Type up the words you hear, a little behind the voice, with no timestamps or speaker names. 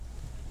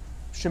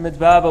شمت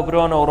بابا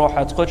برونا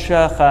وروحة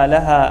قدشة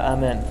خالها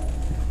آمين.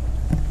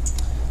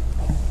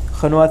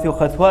 خنواثي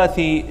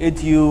وخثواثي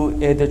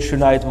اديو ايدت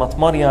شنايد مط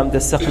مريم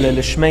دسخلة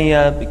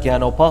لشمية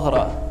بكيانو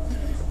بغرة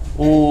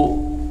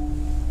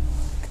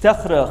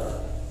وكتخرخ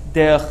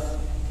ديخ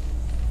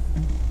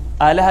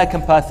آلها كم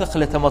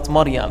باثخلة مط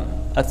مريم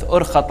أث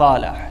أرخى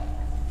طالح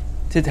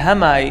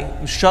تدهماي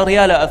مش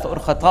شاريالا أث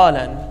أرخى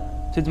طالا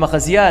تدمخ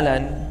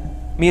زيالا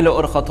ميلو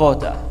أرخى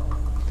طوتا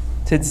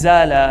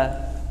تتزالا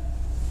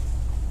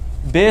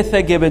بيثة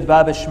جبت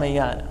باب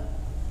الشميانة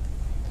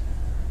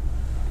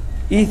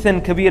إيثن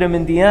كبيرة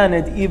من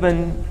ديانة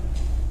إيبن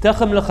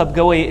تخملخ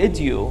بقوي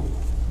إديو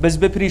بس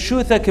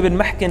ببريشوثة كبن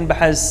محكن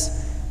بحس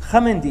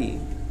خمندي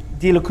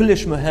دي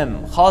لكلش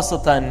مهم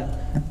خاصة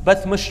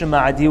بث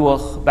مجتمع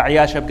ديوخ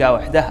بعياشة بقا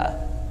وحدها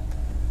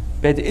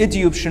بد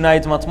إديو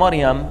بشنايد مط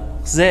مريم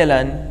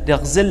غزيلا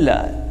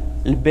دغزلا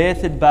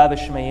البيث باب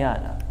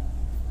الشميانة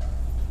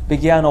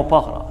بقيانو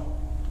بغرة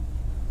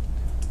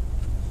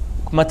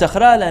ما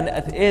تخرالا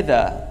أث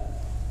إذا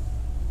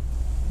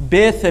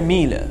بيث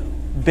ميلة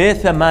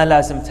بيث ما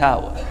لازم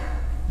تاوى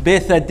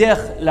بيث ديخ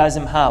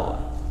لازم هاوى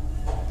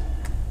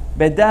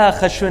بدها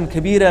خشون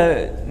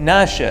كبيرة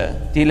ناشة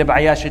دي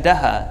لبعياش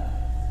دها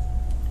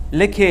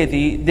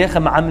لكيذي ديخ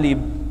معملي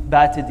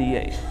بات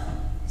ديي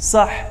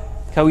صح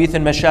كويث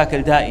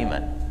المشاكل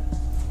دائما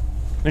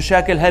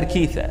مشاكل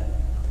هركيثة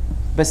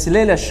بس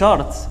ليلة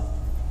الشرط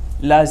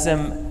لازم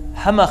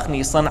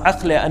همخني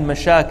صنعقلي أن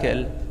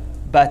مشاكل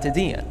بات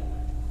ديا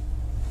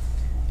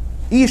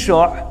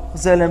إيشوع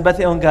زلن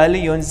بثي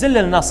أنقاليون زل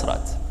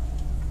النصرت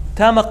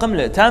تاما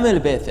قملة تاما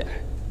البيثح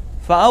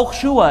فأوخ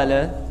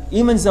شواله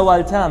إيمن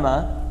زوال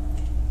تاما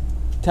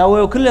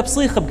تاوي وكله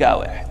بصيخ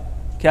بقاوح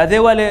كاذي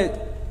والي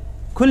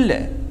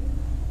كله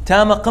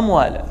تاما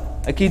قمواله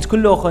أكيد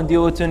كله أخن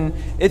ديوتن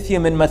إثي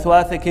من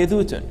مثواثة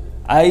كيذوتن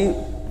أي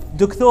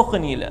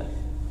دكثوخن إلى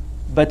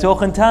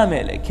بتوخن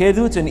تاميله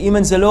كيذوتن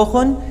إيمن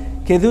زلوخن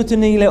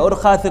كيذوتن إلى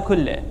أرخاثة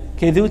كله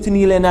كيذوتن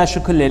إلى ناش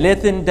كله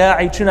ليثن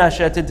داعي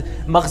تناشتد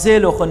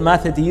مغزيلوخن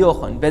ماثة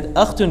ديوخن بد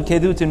أختن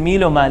كيذوتن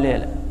ميلو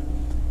ماليله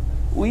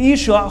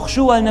وإيشوع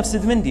خشوها نفس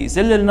دمندي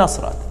زل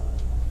النصرت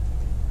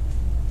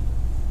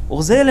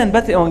وغزيلا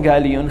بث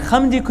أونقاليون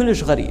خمدي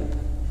كلش غريب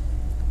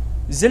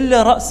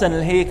زل رأسا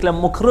الهيك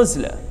لما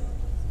مكرزله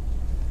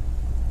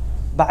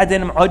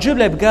بعدين معجب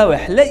له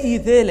بقاوح لأي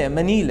ذيله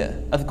منيله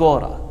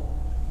أذقوره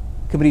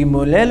كبري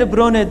موليل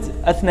بروند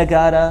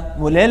أثنقارة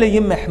موليل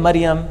يمح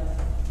مريم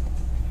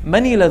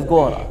منيله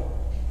أذقوره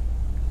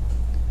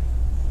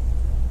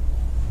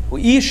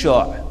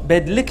وإيشوع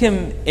بدلكم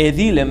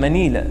إذيله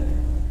منيله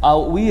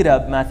أو ويرا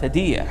بما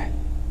ثديح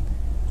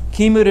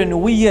كيمر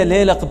نوية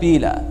ليلة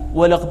قبيلة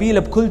ولا قبيلة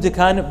بكل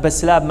دكان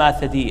بسلاب ما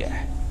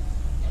ثديح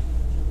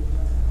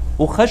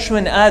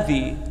وخشون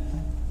آذي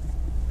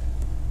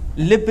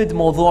لبد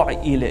موضوع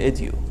إلى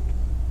إديو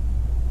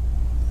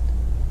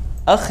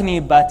أخني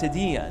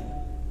باتديا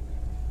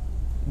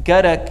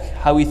قرك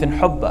هاويثن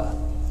حبة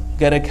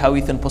قرك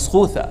هاويثن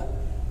بسخوثة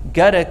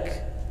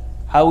قرك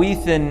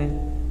هاويثن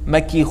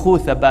مكي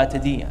خوثة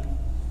باتديا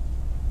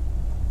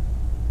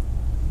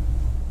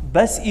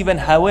بس إيبن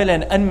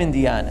حاولا أن من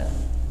ديانة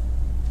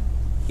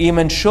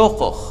إيمن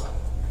شوقخ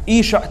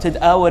إيشوع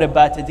تدآور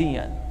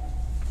باتديا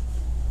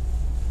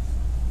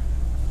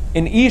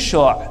إن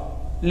إيشوع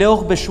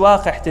لوغ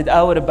بشواقح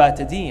تدآور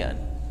باتديا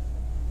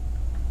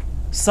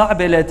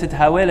صعب لا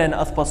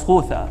تتهاولا أثبص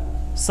خوثة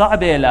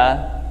صعب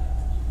لا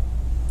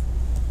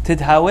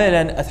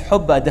تتهاولا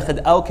أثحبة دخد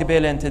أو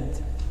كبيلا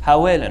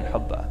تتهاولا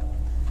حبة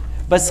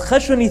بس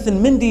خشوني ثن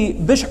مندي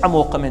بش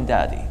عموق من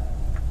دادي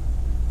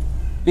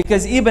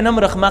because إيبن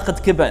أمرخ ما قد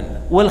كبن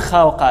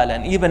والخاو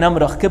قالا إيبن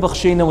أمرخ كبخ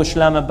شينا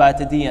وشلامة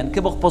باتديا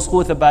كبخ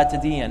بسخوثة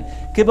باتديا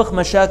كبخ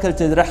مشاكل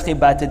تدرحقي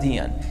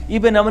باتديا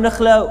إيبن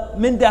أمرخ لا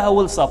من دها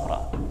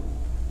والصفرة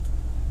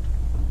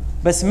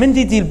بس من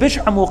دي البش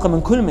عموقة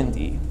من كل من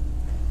دي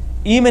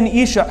إيمن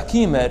إيشع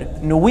كيمر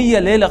نوية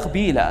ليلة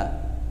قبيلة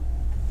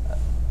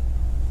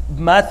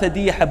ما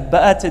ثديح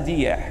بقى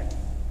تديح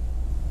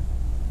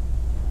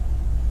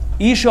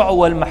إيشع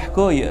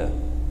والمحكوية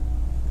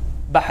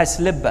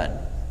بحس لبن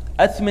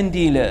أثمن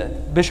ديله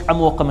بش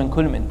عموقة من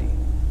كل من دي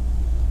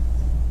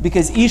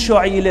because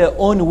إيشوع إلى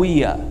أون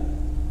ويا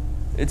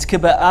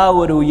اتكبا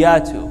آور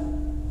وياتو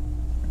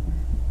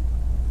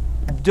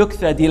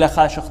دكثة ديلا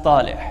خاشق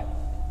طالح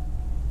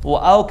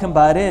وآو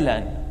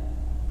كمباريلا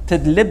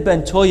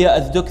تدلبن تويا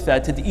أذ دكثة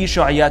تد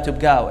إيشوع ياتو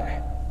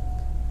بقاوح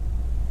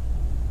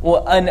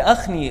وأن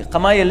أخني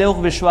قمايا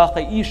لوغ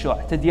بشواقي إيشوع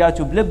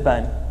تدياتو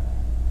بلبن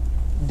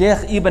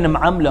ديخ إيبن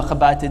معملة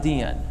خبات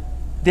ديان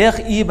ديخ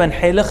إيبن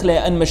حيلخ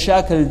لي أن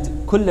مشاكل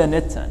كل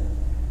نتن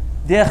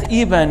ديخ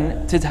إيبن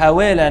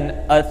تتهاويلا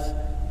أث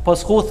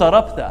بسخوثة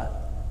ربثة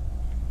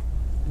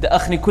دا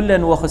أخني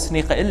كلا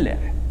وخسنيق إلح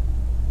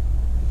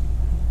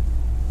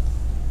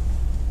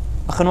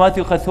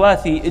أخنواتي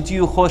وخثواثي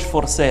اجيو خوش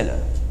فرسيلة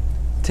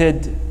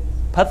تد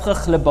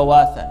بثخخ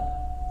لبواثن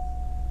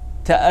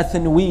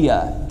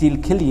تأثنوية دي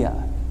الكلية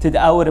تد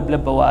آور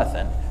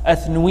بلبواثن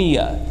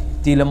أثنوية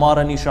دي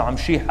لمارني شو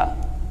عمشيحة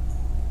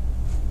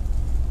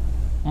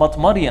مط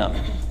مريم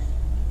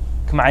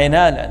كم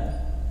عينالا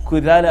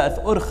كذالة أث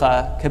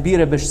أرخى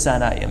كبيرة بش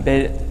سانايم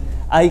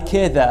أي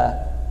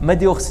كذا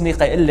مدي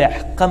أخسنيقة إلا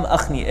حقم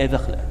أخني أي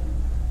ذخلة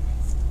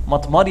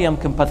مط مريم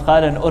كم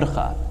بثقالا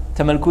أرخى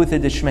تملكوثة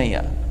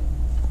دشمية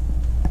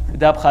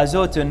داب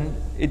خازوتن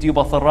إديو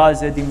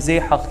بطرازة دي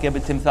مزيحق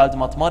كبت تمثال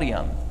مط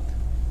مريم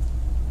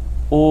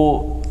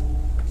و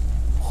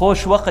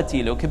خوش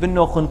وقتي لو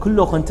كبنو خن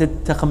كله خن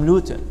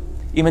تخملوتن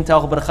إيمن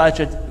تاغ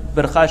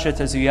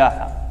برخاشة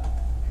زياحة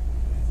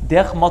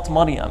ديخ مط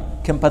مريم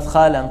كم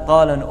بثخالا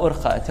طالا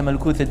أرخى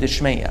تملكوثة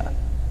دشمية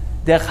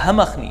ديخ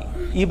همخني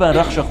إيبن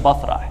رخشق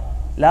بطرح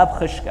لا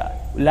بخشكة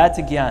ولا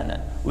تقيانا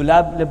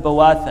ولا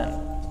لبواثن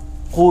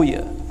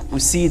قوية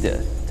وسيدة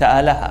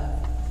تآلها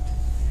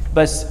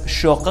بس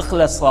شوقق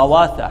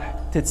لصواثح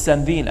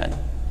تتسنذينا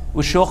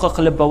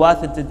وشوقق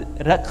لبواثن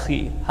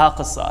تركخي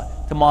هاقصة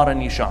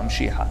تمارني شعم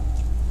شيحة.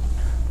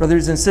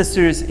 Brothers and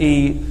sisters,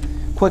 a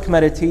quick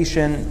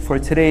meditation for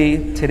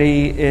today.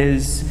 Today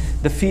is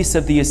the Feast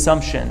of the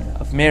Assumption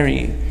of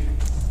Mary,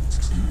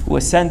 who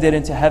ascended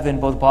into heaven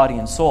both body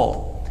and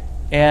soul.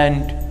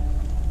 And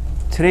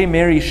today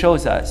Mary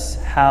shows us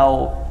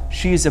how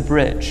she is a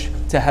bridge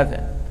to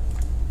heaven.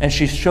 And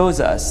she shows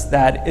us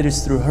that it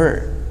is through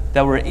her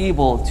that we're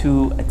able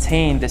to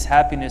attain this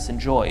happiness and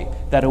joy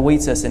that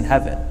awaits us in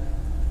heaven.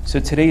 So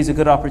today is a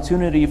good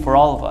opportunity for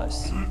all of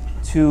us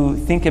to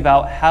think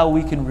about how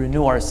we can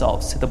renew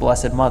ourselves to the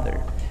Blessed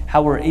Mother,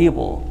 how we're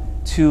able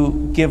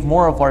to give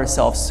more of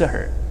ourselves to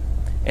her,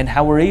 and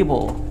how we're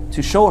able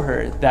to show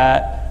her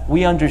that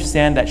we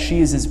understand that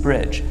she is His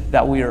bridge,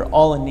 that we are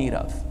all in need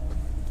of.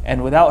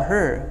 And without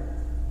her,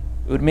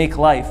 it would make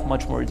life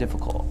much more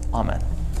difficult. Amen.